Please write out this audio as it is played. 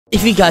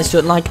If you guys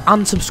don't like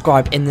and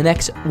subscribe in the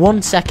next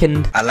 1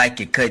 second. I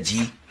like it, cut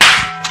G.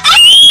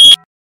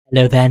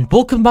 Hello then,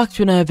 welcome back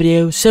to another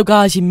video. So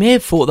guys, you may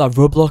have thought that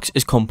Roblox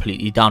is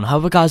completely down.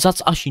 However guys,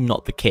 that's actually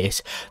not the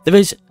case. There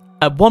is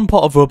one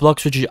part of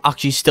Roblox which is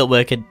actually still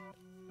working.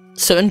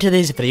 So in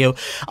today's video,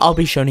 I'll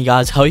be showing you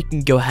guys how you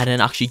can go ahead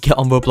and actually get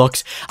on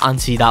Roblox and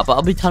see that. But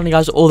I'll be telling you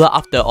guys all that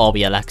after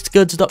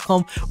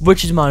RBLXGoods.com,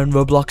 which is my own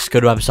Roblox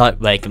code website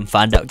where you can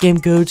find out game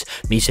codes,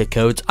 MISA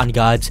codes and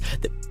guides.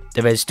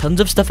 There is tons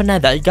of stuff in there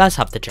that you guys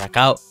have to check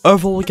out.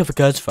 Overall, we cover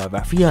codes for over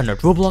 300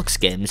 Roblox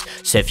games,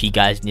 so if you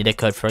guys need a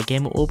code for a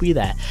game, it will be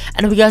there.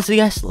 Anyway guys,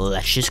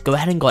 let's just go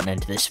ahead and get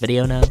into this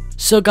video now.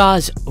 So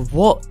guys,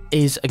 what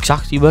is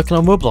exactly working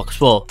on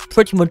Roblox? Well,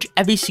 pretty much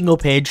every single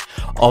page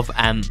of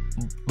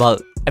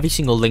every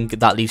single link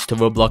that leads to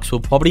Roblox will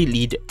probably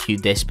lead to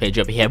this page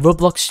over here.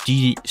 Roblox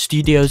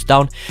Studios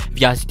down. If you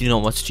guys do know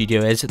what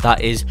Studio is, that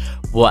is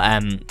what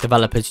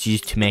developers use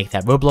to make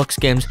their Roblox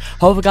games.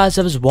 However guys,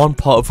 there is one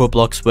part of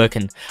Roblox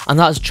working, and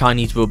that is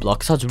Chinese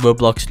Roblox. That's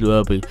Roblox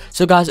Luobu.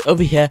 So guys,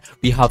 over here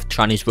we have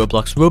Chinese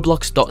Roblox,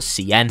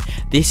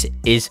 roblox.cn. This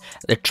is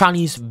the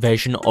Chinese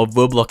version of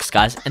Roblox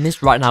guys, and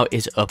this right now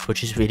is up,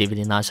 which is really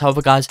nice.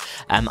 However guys,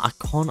 I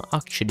can't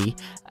actually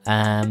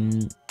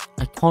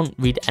I can't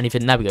read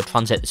anything. There we go,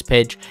 translate this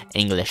page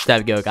English. There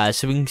we go guys,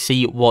 so we can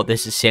see what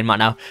this is saying right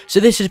now.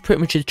 So this is pretty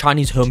much the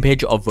Chinese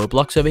homepage of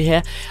Roblox over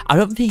here. I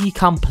don't think you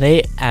can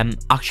play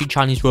actually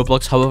Chinese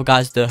Roblox. However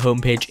guys, the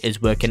homepage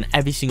is working.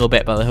 Every single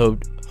bit about the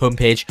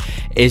homepage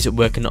is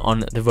working on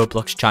the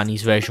Roblox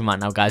Chinese version right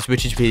now guys,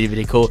 which is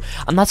really cool.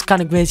 And that's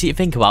kind of crazy to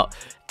think about.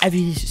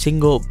 Every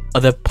single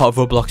other part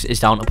of Roblox is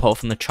down apart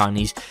from the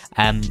Chinese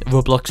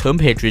Roblox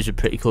homepage, which is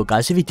pretty cool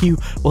guys. If you do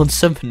want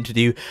something to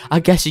do, I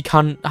guess you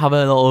can have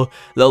a little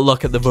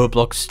look at the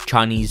Roblox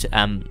Chinese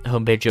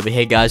homepage over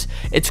here guys.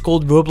 It's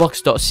called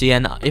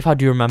roblox.cn. If I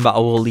do remember, I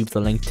will leave the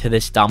link to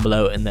this down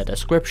below in the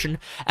description.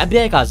 And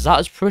yeah guys,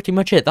 that is pretty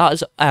much it. That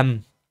is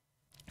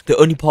the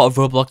only part of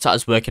Roblox that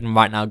is working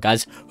right now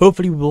guys.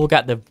 Hopefully we will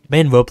get the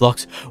main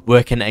Roblox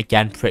working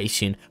again pretty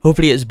soon.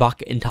 Hopefully it's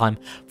back in time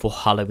for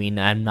Halloween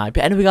night.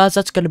 But anyway guys,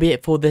 that's going to be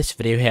it for this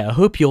video here. I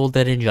hope you all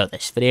did enjoy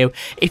this video.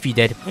 If you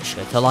did, make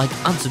sure to like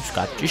and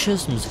subscribe to show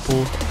some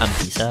support, and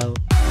peace out.